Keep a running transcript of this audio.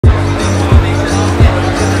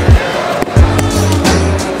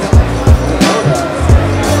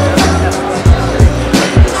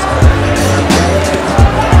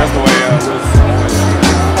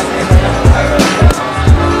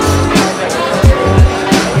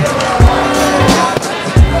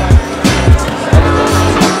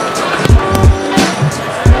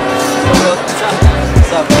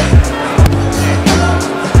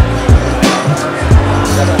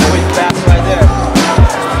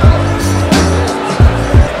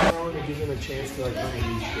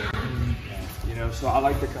So I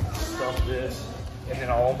like to kind of stuff this, and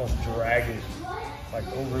then I'll almost drag it like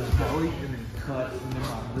over his belly, and then cut, and then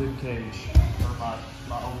my rib cage or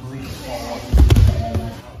my obliques fall off.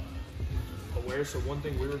 Aware. So one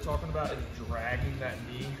thing we were talking about is dragging that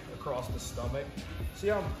knee across the stomach. See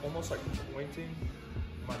how I'm almost like pointing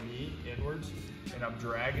my knee inwards, and I'm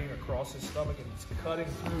dragging across his stomach, and it's cutting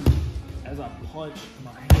through as I punch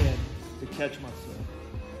my head to catch myself.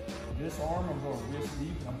 This arm, I'm going wrist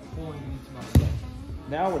deep, and I'm pulling into myself.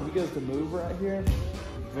 Now when he goes to move right here,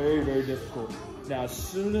 very, very difficult. Now as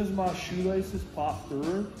soon as my shoelaces pop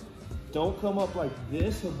through, don't come up like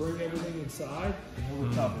this. He'll bring everything inside, and he'll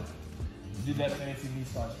recover. Did that fancy knee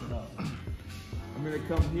slice for nothing. I'm gonna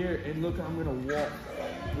come here, and look, I'm gonna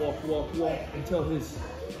walk until his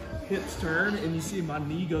hips turn, and you see my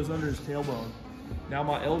knee goes under his tailbone. Now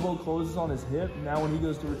my elbow closes on his hip. Now when he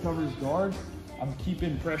goes to recover his guard, I'm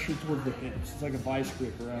keeping pressure towards the hips. It's like a vice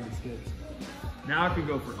grip around his hips. Now I can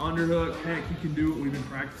go for underhook. Heck, you can do what we've been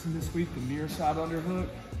practicing this week, the near side underhook.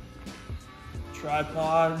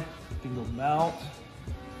 Tripod, you can go mount.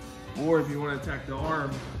 Or if you want to attack the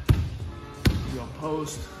arm, you go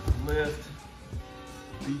post, lift,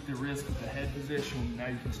 beat the wrist with the head position. Now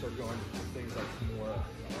you can start going for things like more,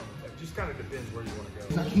 it just kind of depends where you want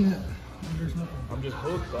to go. I can't, there's nothing. I'm just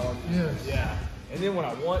hooked on, yes. Yeah. And then when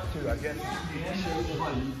I want to, I guess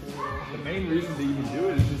the main reason to even do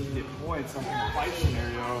it is just to get points like in a fight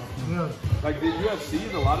scenario. Yeah. Like the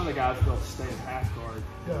UFC, a lot of the guys they'll stay in half guard.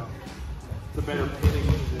 Yeah. It's a better pinning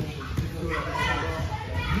position.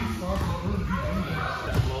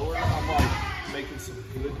 That lower, I'm like making some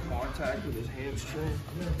good contact with his hamstring.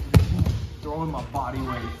 Throwing my body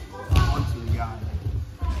weight onto the guy.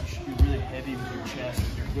 You should be really heavy with your chest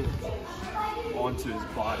and your hips onto his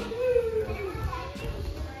body.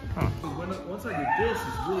 Huh. Once I get this,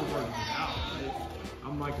 it's really hard to get out. Right?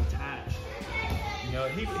 I'm like attached. You know,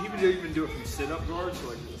 he would even do it from sit-up guard. So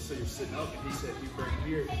like, so you're sitting up, and he said you bring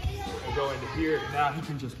here and go into here. Now he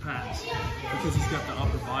can just pass because he's got the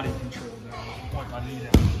upper body control now. Point my knee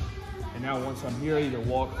down, and now once I'm here, I either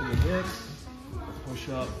walk through the hips or push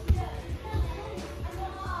up.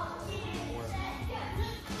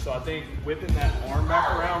 So I think whipping that arm back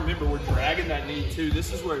around, remember we're dragging that knee too.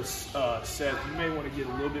 This is where it's said you may want to get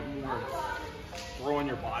a little bit more throwing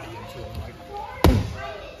your body into it. Like,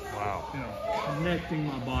 wow. You know, connecting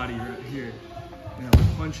my body right here. You know,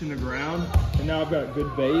 punching the ground. And now I've got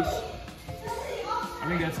good base. I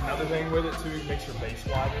think that's another thing with it too. It makes your base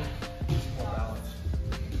wider. Gives you more balance.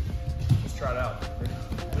 Let's try it out.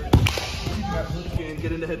 And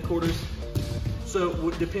get into headquarters. So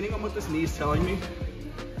depending on what this knee is telling me,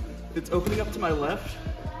 if it's opening up to my left,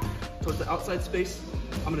 towards the outside space,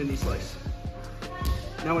 I'm gonna knee slice.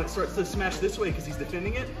 Now when it starts to smash this way, because he's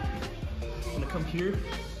defending it, I'm gonna come here,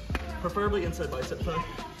 preferably inside bicep tuck,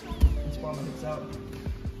 and spot my hips out.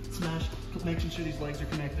 Smash, making sure these legs are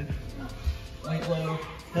connected. Weight low,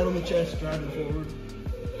 head on the chest, driving forward.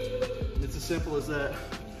 And it's as simple as that.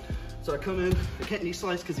 So I come in, I can't knee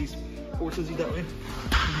slice because he's forcing you that way.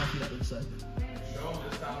 I'm happy that other side.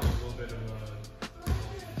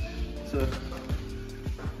 So,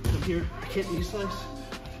 come here, I can't knee slice.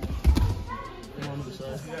 Come on to the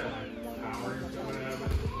side.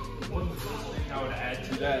 One thing I would add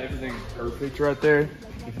to that, everything's perfect right there.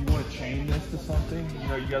 If you want to chain this to something, you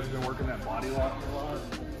know, you guys have been working that body lock a lot.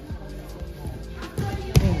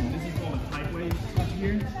 This is called a tight waist up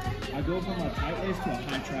here. I go from my tight waist to a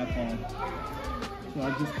high tripod. So I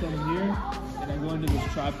just come here and I go into this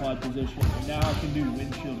tripod position, and now I can do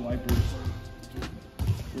windshield wipers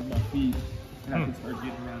with my feet, and I can start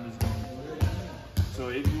getting around his arm. So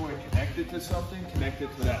if you want to connect it to something, connect it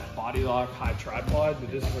to that body lock high tripod.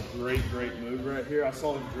 But this is a great move right here. I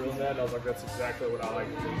saw him drill that, and I was like, that's exactly what I like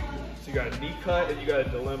to do. So you got a knee cut and you got a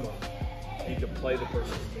dilemma. You can play the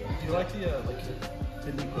person's knee. Do you like the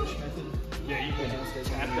knee push method? Yeah, you can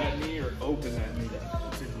tap that knee or open that knee.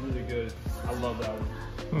 It's really good. I love that one.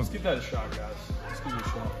 Let's give that a shot, guys. Let's give it a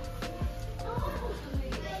shot.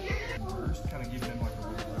 First, kind of giving him like a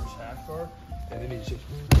reverse half guard, and then he's just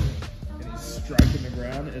striking the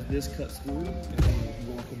ground as this cuts through, and then he's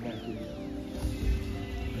walking back to you.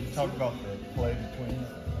 You talk about the play between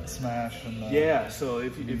smash and yeah. So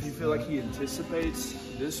if you feel like he anticipates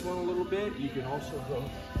this one a little bit, you can also go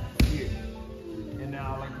here. And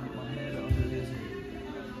now I like to get my head under his knee.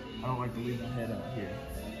 I don't like to leave my head out here.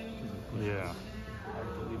 Yeah. I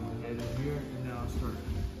like to leave my head in here, and now I start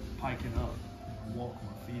piking up. I walk my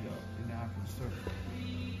feet up, and now I can start.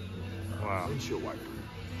 Wow. Windshield wiper.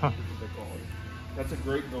 Huh. That's what they call it. That's a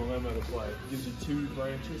great dilemma to play. Gives you 2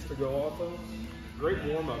 branches to go off of. Great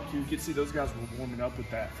warm up too. You can see those guys were warming up with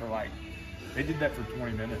that for like They did that for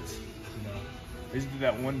 20 minutes. You know, they just did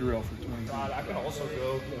that one drill for 20 minutes. God, I can also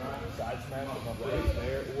go side smash with my legs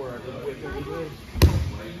there, or I can whip it with it.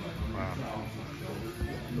 Wow.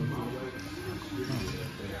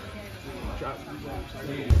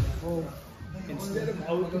 Instead of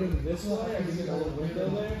opening this way, I can get a little window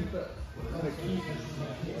there. I'm gonna keep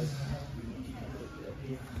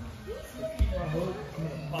my hook, I'm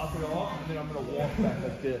gonna pop it off, and then I'm gonna walk back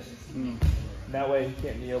like this. That way he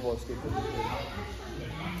can't be able to escape with the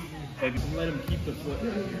heavy. And let him keep the foot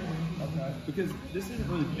right here. Okay. Because this isn't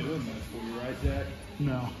really doing much for you, right, Jack?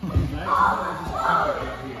 No. I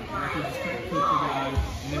can just keep the foot together,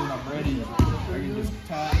 and then when I'm ready, I can just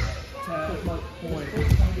tap, point,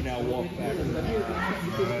 and now walk back.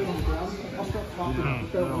 I'll start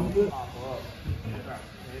popping pop up.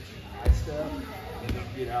 High step, and then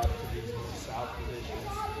get out to these more south positions.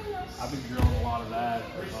 I've been drilling a lot of that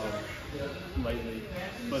lately,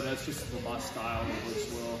 but that's just for my style and it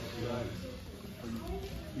works well.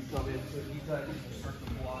 You come in, you got your circle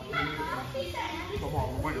block, come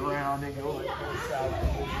all the way around and go like south.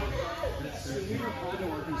 If you were kind of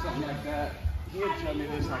working something like that, he had showed me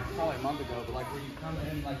this like probably a month ago, but like where you come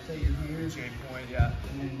in, like say you're here, Chain point, yeah.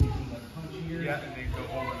 and then you can like punch here. Yeah, and then go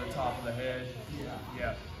over the top of the head.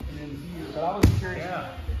 Yeah. And then here. But I was curious,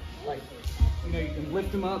 like, you know, you can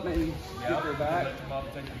lift them up, maybe get their back. Lift him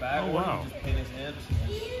up, take the back. Oh, wow. Or you just pin his hips and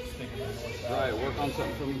just stick him in north-south. Right, work on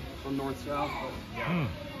something from north-south. Yeah.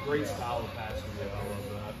 Great style of passing. I love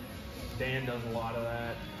that. Dan does a lot of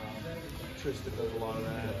that. Tristan does a lot of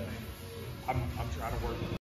that. I'm trying to work with